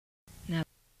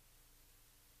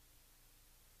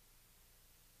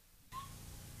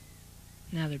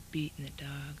Now they're beating the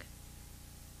dog.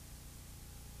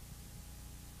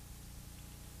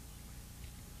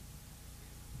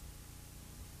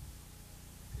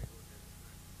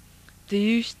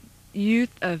 The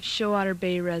youth of Showater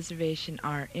Bay Reservation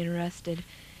are interested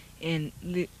in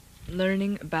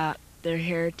learning about their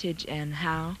heritage and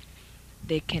how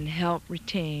they can help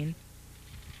retain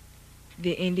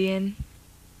the Indian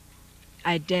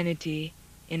identity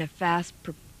in a fast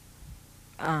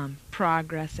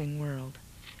progressing world.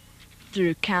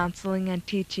 Through counseling and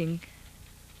teaching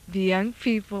the young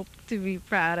people to be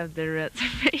proud of their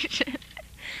reservation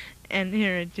and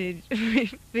heritage, we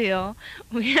feel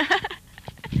we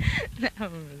that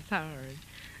one was hard.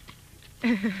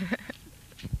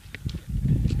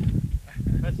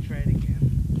 Let's try it again.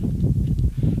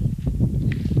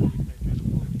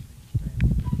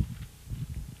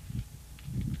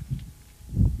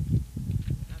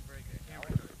 Not very good.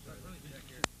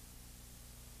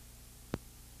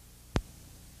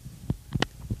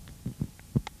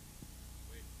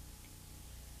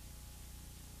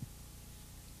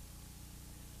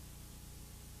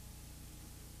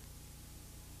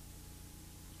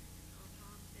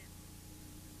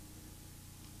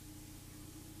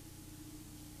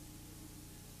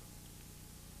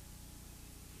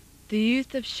 The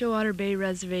youth of Showater Bay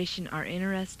Reservation are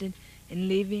interested in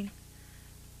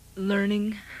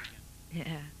learning.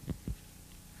 Yeah.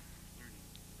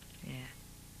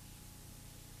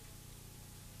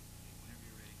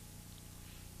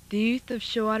 The youth of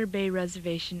Showater Bay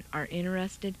Reservation are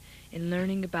interested in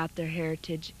learning about their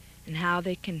heritage and how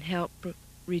they can help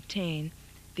retain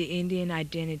the Indian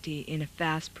identity in a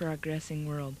fast progressing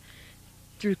world.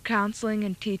 Through counseling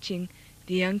and teaching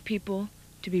the young people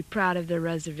to be proud of their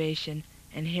reservation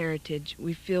and heritage,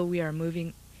 we feel we are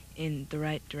moving in the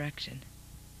right direction.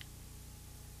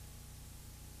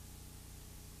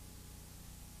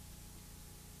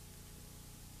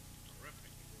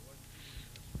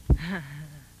 I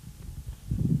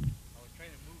was trying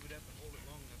to move it up and hold it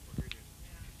long enough for her to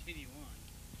continue on.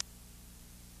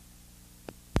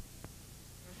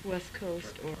 West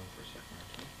Coast or...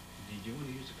 Did you want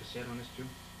to use a cassette on this too?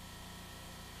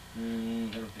 I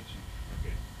don't think so.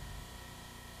 Okay.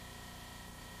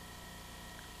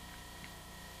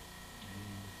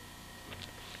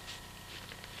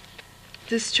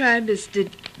 This tribe is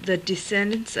the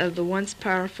descendants of the once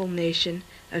powerful nation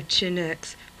of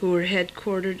Chinooks, who were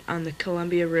headquartered on the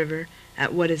Columbia River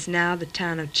at what is now the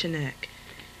town of Chinook.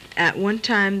 At one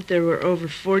time there were over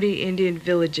 40 Indian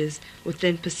villages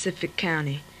within Pacific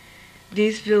County.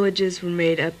 These villages were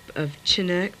made up of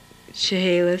Chinook,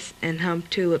 Chehalis, and Hump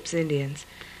Tulips Indians.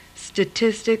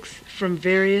 Statistics from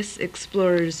various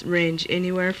explorers range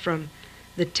anywhere from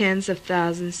the tens of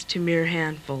thousands to mere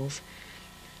handfuls.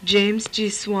 James G.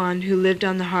 Swan, who lived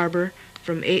on the harbor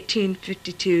from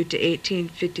 1852 to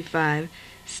 1855,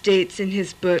 states in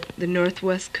his book The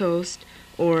Northwest Coast,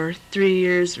 or 3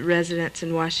 Years' Residence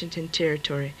in Washington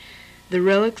Territory, the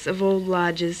relics of old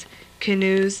lodges,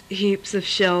 canoes, heaps of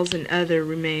shells, and other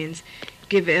remains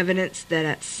give evidence that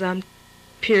at some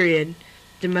period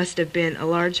there must have been a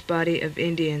large body of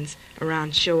Indians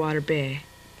around Showater Bay.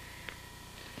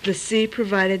 The sea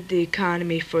provided the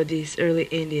economy for these early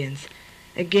Indians.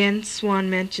 Again, Swan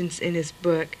mentions in his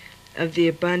book of the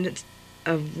abundance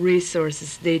of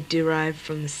resources they derived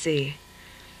from the sea.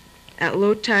 At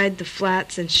low tide, the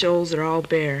flats and shoals are all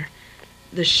bare.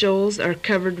 The shoals are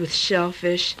covered with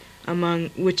shellfish, among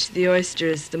which the oyster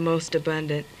is the most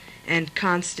abundant and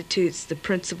constitutes the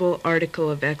principal article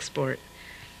of export.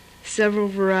 Several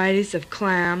varieties of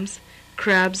clams,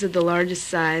 crabs of the largest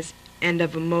size and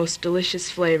of a most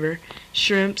delicious flavor,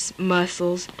 shrimps,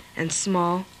 mussels, and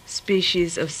small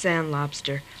species of sand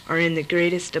lobster are in the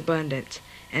greatest abundance,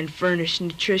 and furnish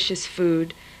nutritious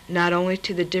food not only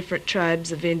to the different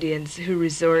tribes of Indians who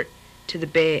resort to the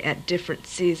bay at different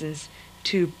seasons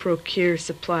to procure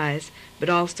supplies, but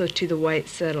also to the white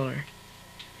settler.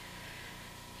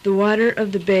 The water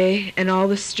of the bay and all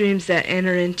the streams that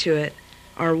enter into it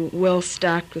are well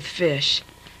stocked with fish.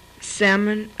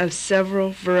 Salmon of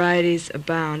several varieties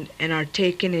abound and are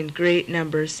taken in great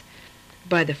numbers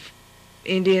by the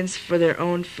Indians for their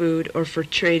own food or for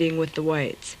trading with the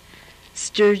whites.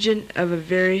 Sturgeon of a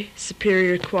very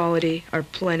superior quality are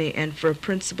plenty, and for a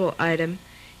principal item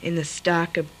in the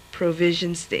stock of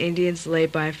provisions the Indians lay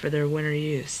by for their winter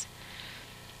use.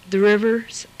 The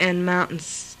rivers and mountain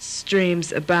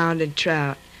streams abound in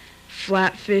trout.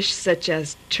 Flatfish such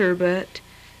as turbot,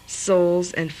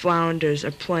 soles, and flounders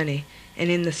are plenty, and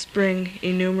in the spring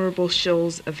innumerable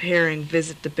shoals of herring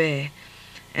visit the bay,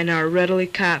 and are readily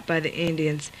caught by the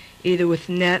Indians, either with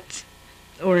nets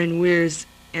or in weirs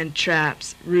and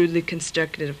traps rudely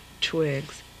constructed of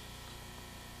twigs.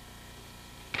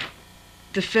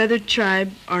 The feathered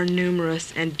tribe are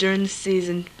numerous, and during the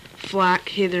season flock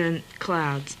hither in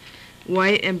clouds.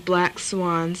 White and black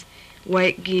swans,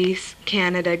 white geese,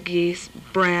 Canada geese,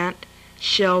 brant,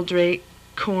 sheldrake,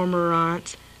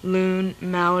 cormorants, loon,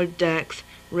 mallard ducks,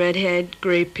 redhead,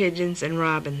 gray pigeons, and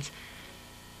robins.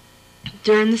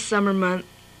 During the summer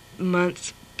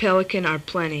months, pelican are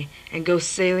plenty, and go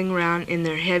sailing round in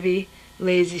their heavy,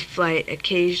 lazy flight,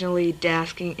 occasionally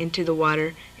dasking into the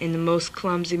water in the most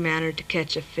clumsy manner to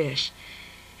catch a fish,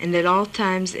 and at all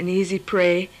times an easy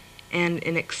prey and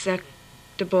an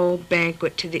acceptable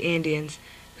banquet to the Indians,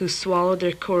 who swallow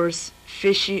their coarse,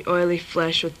 fishy, oily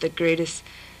flesh with the greatest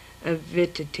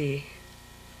avidity.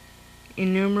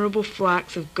 Innumerable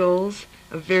flocks of gulls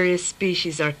of various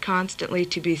species are constantly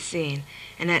to be seen,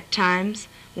 and at times,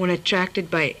 when attracted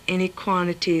by any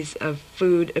quantities of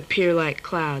food, appear like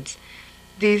clouds.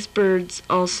 These birds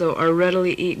also are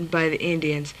readily eaten by the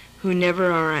Indians, who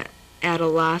never are at a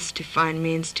loss to find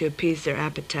means to appease their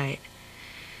appetite.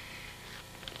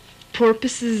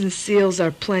 Porpoises and seals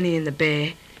are plenty in the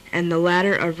bay, and the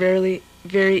latter are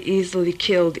very easily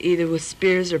killed either with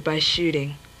spears or by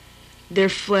shooting. Their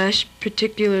flesh,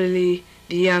 particularly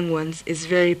the young ones, is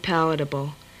very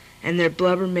palatable, and their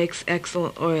blubber makes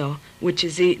excellent oil, which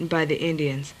is eaten by the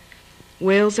Indians.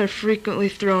 Whales are frequently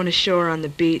thrown ashore on the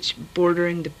beach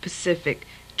bordering the Pacific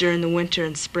during the winter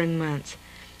and spring months,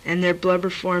 and their blubber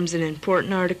forms an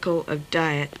important article of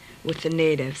diet with the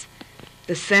natives.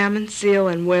 The salmon, seal,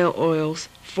 and whale oils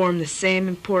form the same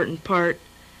important part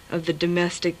of the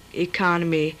domestic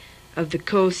economy of the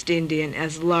coast Indian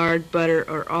as lard, butter,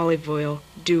 or olive oil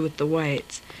do with the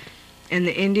whites, and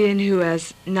the Indian who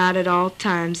has not at all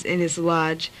times in his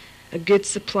lodge a good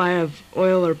supply of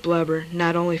oil or blubber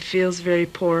not only feels very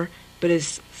poor, but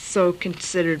is so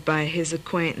considered by his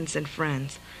acquaintance and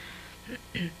friends.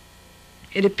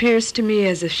 It appears to me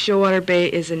as if Shoalwater Bay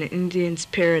is an Indian's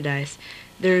paradise.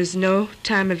 There is no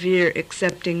time of year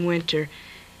excepting winter,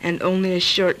 and only a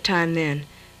short time then,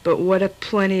 but what a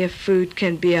plenty of food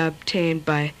can be obtained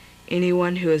by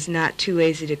anyone who is not too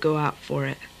lazy to go out for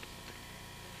it.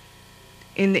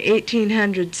 In the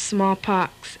 1800s,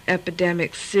 smallpox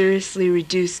epidemics seriously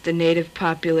reduced the native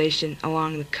population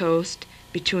along the coast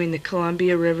between the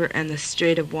Columbia River and the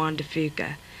Strait of Juan de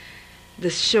Fuca. The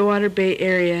Shoalwater Bay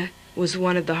area was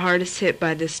one of the hardest hit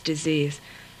by this disease.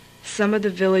 Some of the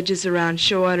villages around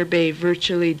Shoalwater Bay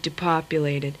virtually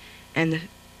depopulated, and the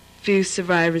few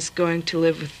survivors going to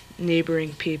live with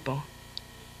neighboring people.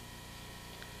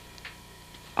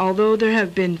 Although there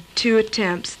have been 2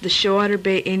 attempts, the Shoalwater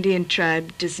Bay Indian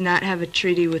tribe does not have a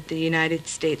treaty with the United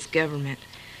States government.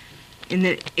 In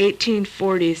the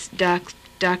 1840s,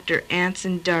 Dr.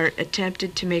 Anson Dart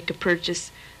attempted to make a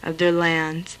purchase of their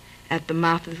lands at the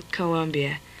mouth of the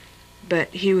Columbia, but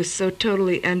he was so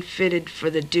totally unfitted for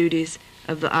the duties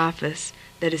of the office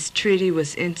that his treaty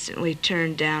was instantly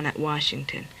turned down at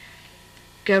Washington.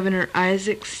 Governor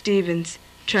Isaac Stevens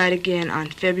tried again on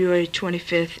February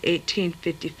 25,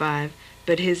 1855,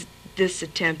 but this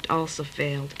attempt also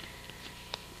failed.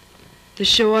 The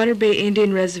Shoalwater Bay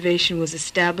Indian Reservation was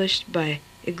established by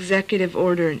executive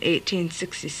order in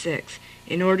 1866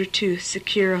 in order to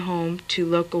secure a home to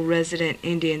local resident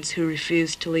Indians who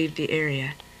refused to leave the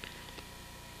area.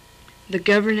 The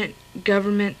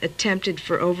government attempted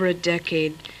for over a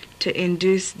decade to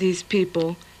induce these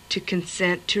people to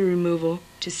consent to removal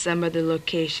to some other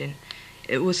location.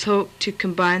 It was hoped to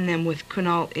combine them with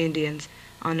Quinault Indians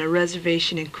on a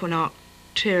reservation in Quinault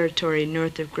Territory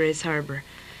north of Gray's Harbor.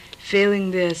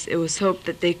 Failing this, it was hoped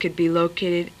that they could be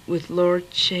located with Lord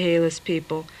Chehalis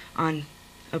people on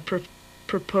a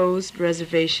proposed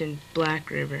reservation, Black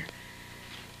River.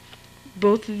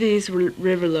 Both of these were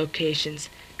river locations.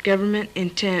 Government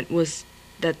intent was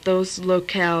that those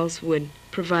locales would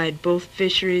provide both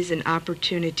fisheries and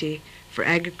opportunity for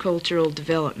agricultural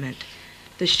development.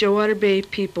 The Shoalwater Bay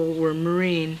people were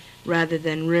marine rather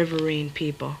than riverine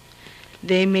people.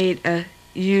 They made a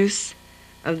use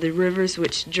of the rivers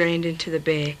which drained into the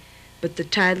bay, but the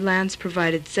tidelands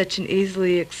provided such an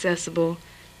easily accessible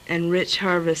and rich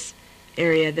harvest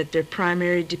area that their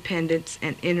primary dependence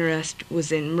and interest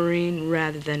was in marine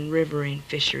rather than riverine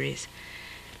fisheries.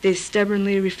 They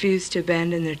stubbornly refused to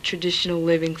abandon their traditional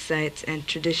living sites and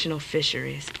traditional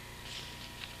fisheries.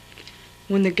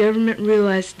 When the government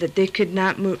realized that they could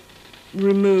not be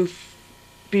removed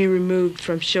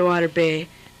from Shoalwater Bay,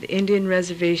 the Indian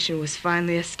Reservation was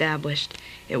finally established.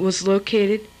 It is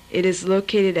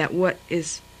located at what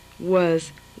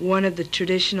was one of the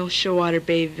traditional Shoalwater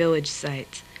Bay village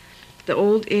sites. The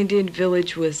old Indian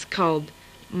village was called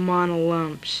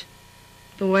Moneaux.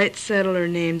 The white settler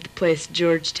named the place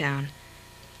Georgetown.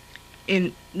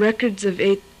 In records of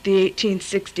the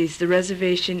 1860s, the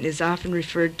reservation is often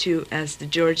referred to as the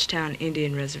Georgetown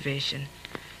Indian Reservation.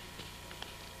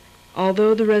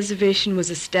 Although the reservation was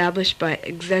established by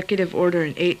executive order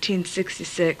in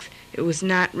 1866, it was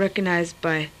not recognized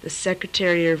by the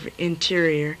Secretary of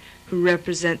Interior, who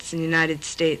represents the United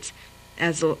States,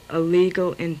 as a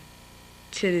legal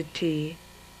entity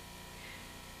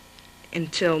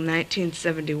until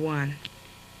 1971.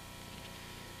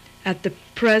 At the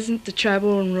present, the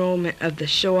tribal enrollment of the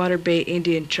Showater Bay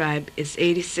Indian Tribe is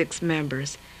 86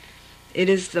 members. It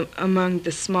is among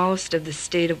the smallest of the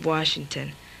state of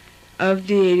Washington. Of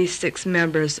the 86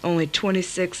 members, only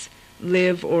 26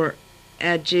 live or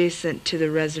adjacent to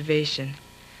the reservation.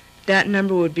 That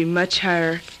number would be much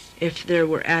higher if there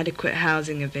were adequate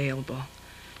housing available.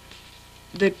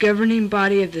 The governing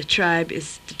body of the tribe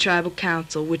is the Tribal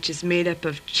Council, which is made up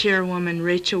of Chairwoman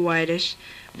Rachel Whitish,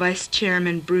 Vice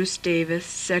Chairman Bruce Davis,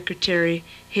 Secretary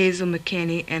Hazel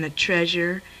McKinney, and a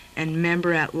treasurer and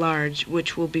member at large,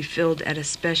 which will be filled at a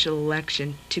special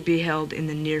election to be held in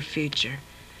the near future.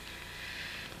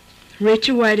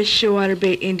 Rachel Whitish, Showater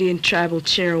Bay Indian Tribal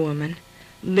Chairwoman,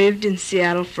 lived in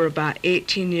Seattle for about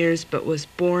 18 years but was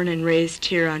born and raised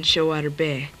here on Showater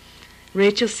Bay.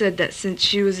 Rachel said that since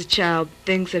she was a child,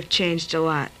 things have changed a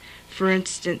lot. For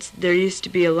instance, there used to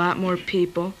be a lot more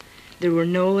people, there were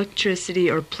no electricity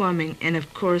or plumbing, and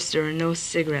of course there were no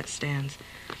cigarette stands.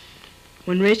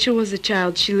 When Rachel was a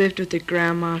child, she lived with her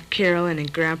grandma, Carolyn,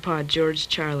 and grandpa, George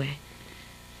Charlie.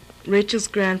 Rachel's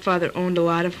grandfather owned a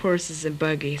lot of horses and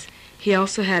buggies. He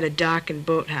also had a dock and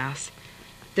boathouse.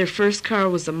 Their first car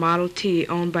was a Model T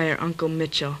owned by her Uncle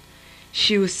Mitchell.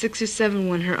 She was 6 or 7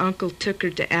 when her uncle took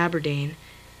her to Aberdeen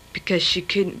because she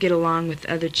couldn't get along with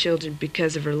other children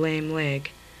because of her lame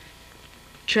leg.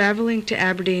 Traveling to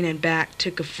Aberdeen and back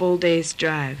took a full day's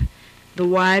drive. The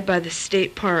Y by the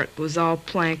state park was all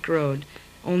plank road.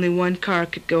 Only one car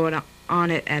could go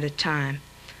on it at a time.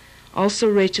 Also,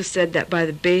 Rachel said that by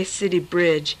the Bay City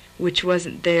Bridge, which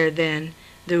wasn't there then,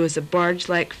 there was a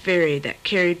barge-like ferry that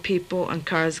carried people and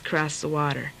cars across the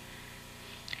water.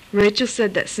 Rachel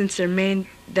said that their main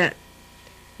diet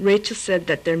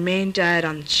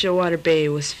on Showater Bay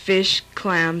was fish,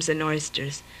 clams, and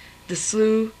oysters. The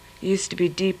slough used to be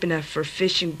deep enough for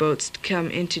fishing boats to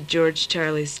come into George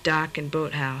Charlie's dock and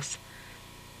boathouse.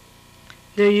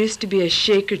 There used to be a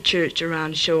Shaker church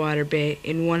around Showater Bay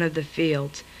in one of the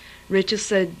fields. Rachel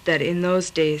said that in those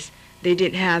days they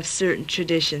didn't have certain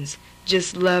traditions,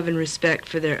 just love and respect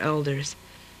for their elders.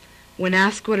 When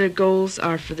asked what her goals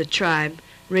are for the tribe,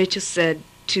 Rachel said,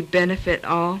 to benefit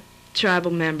all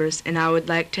tribal members, and I would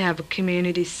like to have a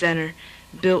community center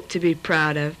built to be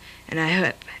proud of, and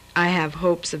I have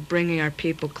hopes of bringing our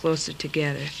people closer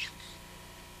together.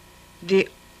 The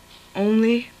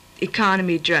only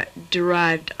economy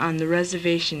derived on the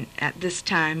reservation at this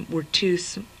time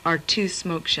are two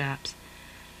smoke shops,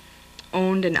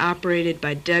 owned and operated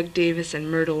by Doug Davis and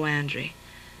Myrtle Landry.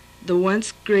 The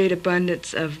once great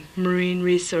abundance of marine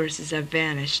resources have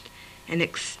vanished. An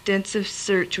extensive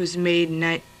search was made in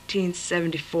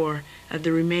 1974 of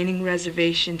the remaining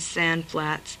reservation sand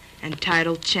flats and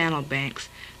tidal channel banks,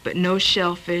 but no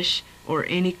shellfish or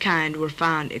any kind were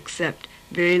found except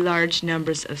very large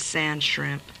numbers of sand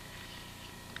shrimp.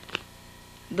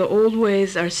 The old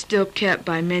ways are still kept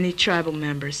by many tribal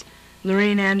members.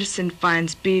 Lorraine Anderson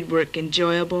finds beadwork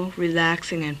enjoyable,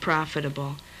 relaxing, and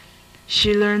profitable.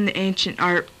 She learned the ancient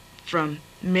art from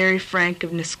Mary Frank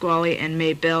of Nisqually and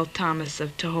Maybelle Thomas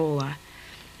of Tohola.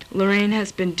 Lorraine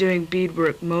has been doing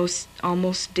beadwork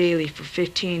almost daily for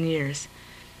 15 years.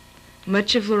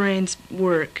 Much of Lorraine's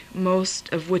work, most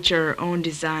of which are her own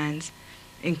designs,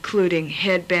 including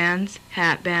headbands,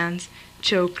 hatbands,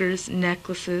 chokers,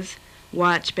 necklaces,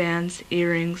 watch bands,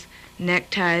 earrings,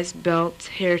 neckties, belts,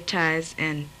 hair ties,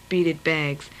 and beaded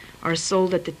bags, are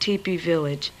sold at the Teepee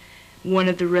Village, one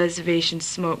of the reservation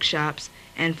smoke shops,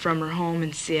 and from her home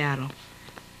in Seattle.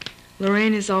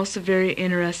 Lorraine is also very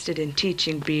interested in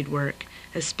teaching beadwork,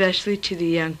 especially to the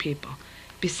young people.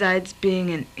 Besides being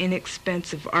an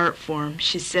inexpensive art form,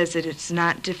 she says that it's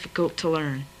not difficult to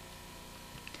learn.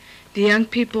 The young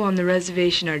people on the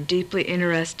reservation are deeply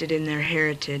interested in their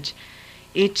heritage.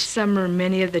 Each summer,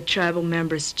 many of the tribal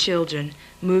members' children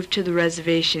move to the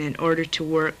reservation in order to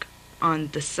work on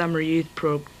the Summer Youth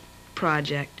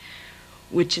Project,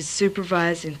 which is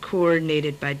supervised and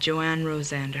coordinated by Joanne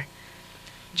Rosander.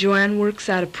 Joanne works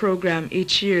out a program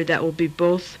each year that will be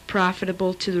both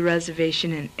profitable to the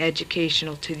reservation and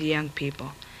educational to the young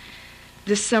people.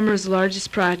 This summer's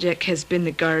largest project has been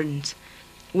the gardens,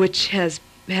 which has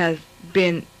have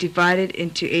been divided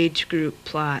into age group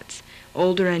plots,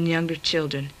 older and younger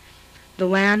children. The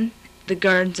land the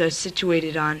gardens are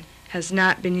situated on has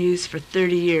not been used for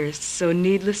 30 years, so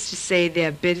needless to say they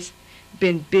have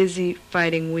been busy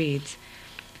fighting weeds.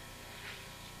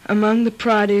 Among the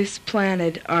produce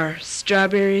planted are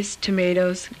strawberries,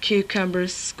 tomatoes,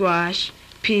 cucumbers, squash,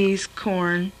 peas,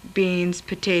 corn, beans,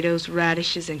 potatoes,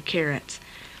 radishes, and carrots.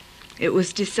 It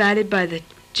was decided by the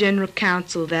General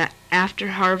Council that after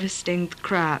harvesting the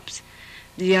crops,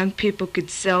 the young people could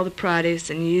sell the produce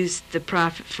and use the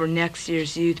profit for next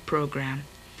year's youth program.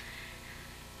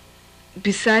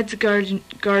 Besides the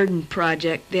garden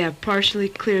project, they have partially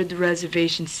cleared the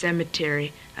reservation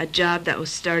cemetery, a job that was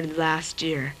started last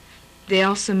year. They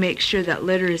also make sure that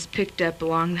litter is picked up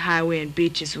along the highway and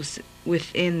beaches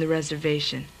within the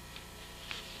reservation.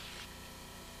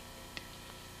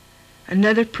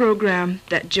 Another program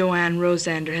that Joanne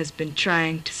Rosander has been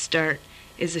trying to start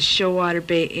is a Showater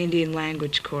Bay Indian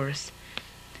language course.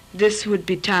 This would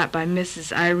be taught by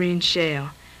Mrs. Irene Shale.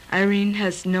 Irene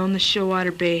has known the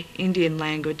Showater Bay Indian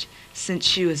language since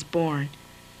she was born.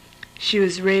 She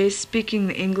was raised speaking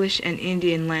the English and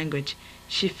Indian language.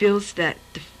 She feels that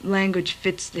the language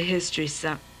fits the history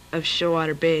of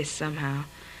Showater Bay somehow.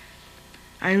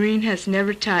 Irene has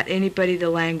never taught anybody the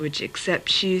language except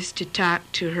she used to talk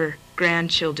to her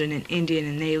grandchildren in Indian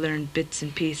and they learned bits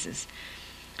and pieces.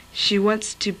 She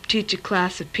wants to teach a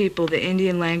class of people the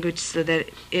Indian language so that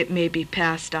it may be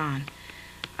passed on.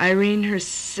 Irene, her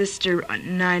sister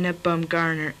Nina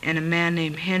Bumgarner, and a man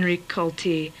named Henry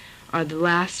Cultee are the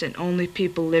last and only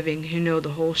people living who know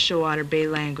the whole Showater Bay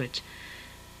language.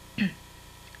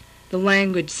 The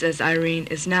language, says Irene,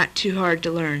 is not too hard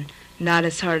to learn, not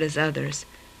as hard as others.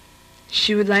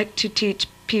 She would like to teach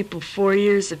people 4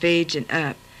 years of age and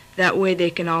up. That way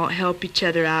they can all help each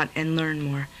other out and learn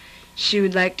more. She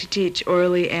would like to teach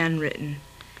orally and written.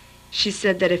 She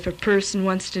said that if a person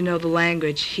wants to know the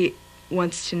language, he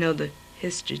wants to know the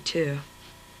history too.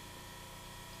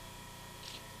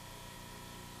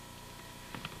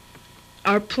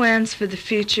 Our plans for the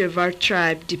future of our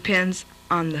tribe depends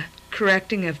on the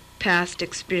correcting of past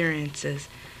experiences.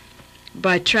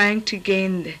 By trying to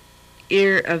gain the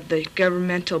ear of the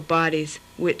governmental bodies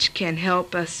which can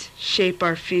help us shape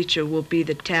our future will be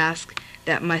the task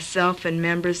that myself and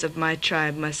members of my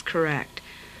tribe must correct.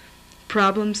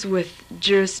 Problems with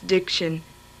jurisdiction,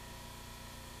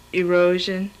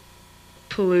 erosion,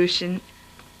 pollution,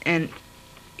 and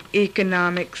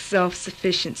economic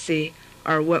self-sufficiency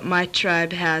are what my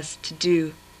tribe has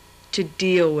to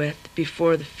deal with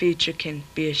before the future can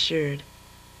be assured.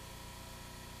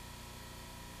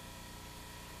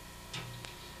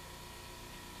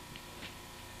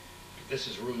 This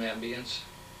is room ambience.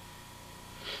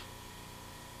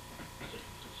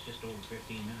 It's just over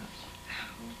 15 minutes.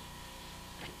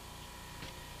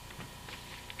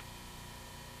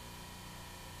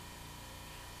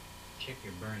 Check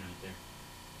your burn out there.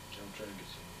 I'm trying to get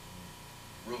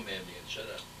some room ambience. Shut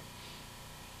up.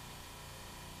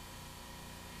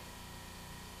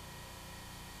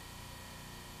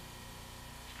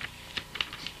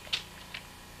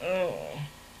 Oh.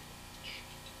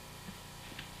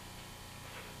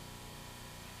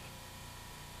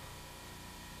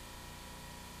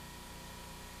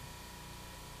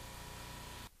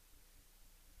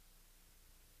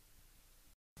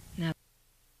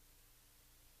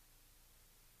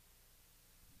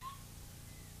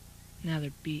 Now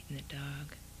they're beating the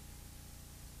dog.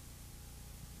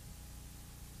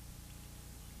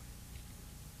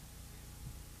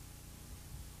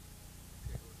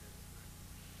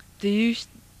 The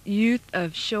youth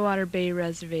of Showater Bay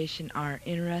Reservation are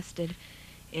interested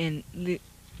in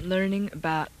learning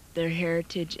about their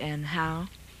heritage and how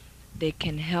they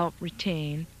can help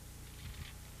retain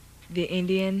the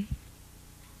Indian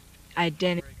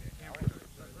identity.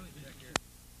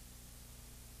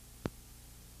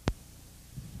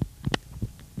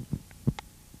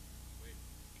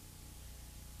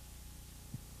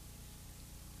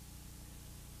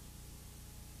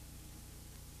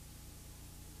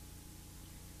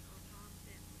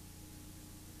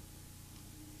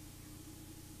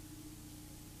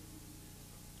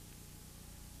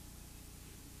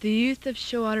 The youth of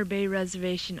Showater Bay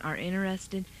Reservation are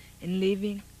interested in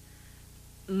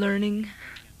learning.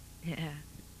 Yeah.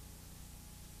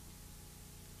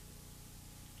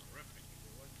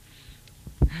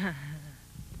 I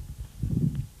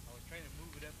was trying to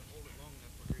move it up and hold it long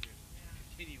enough for her to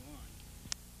continue on.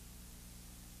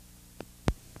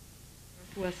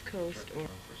 West Coast or...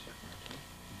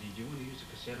 Did you want to use a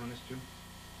cassette on this too?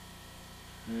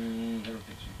 I don't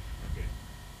think so. Okay.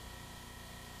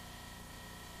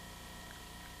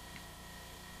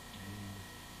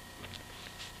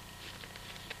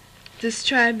 This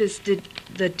tribe is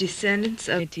the descendants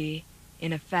of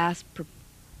in a fast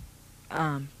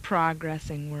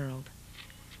progressing world.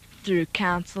 Through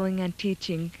counseling and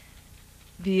teaching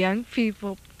the young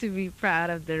people to be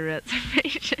proud of their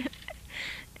reservation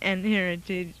and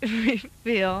heritage, we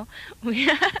feel we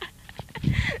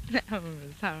that one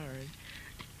was hard.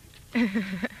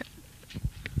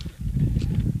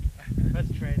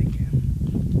 Let's try it again.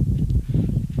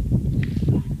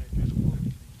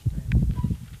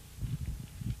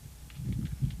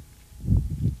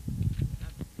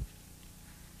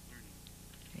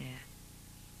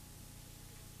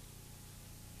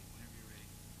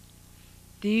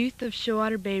 The youth of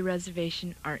Showater Bay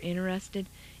Reservation are interested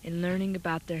in learning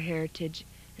about their heritage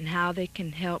and how they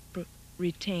can help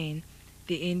retain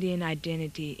the Indian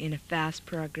identity in a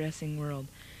fast-progressing world.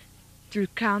 Through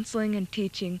counseling and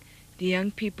teaching the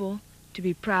young people to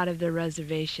be proud of their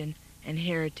reservation and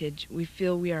heritage, we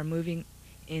feel we are moving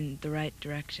in the right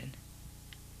direction.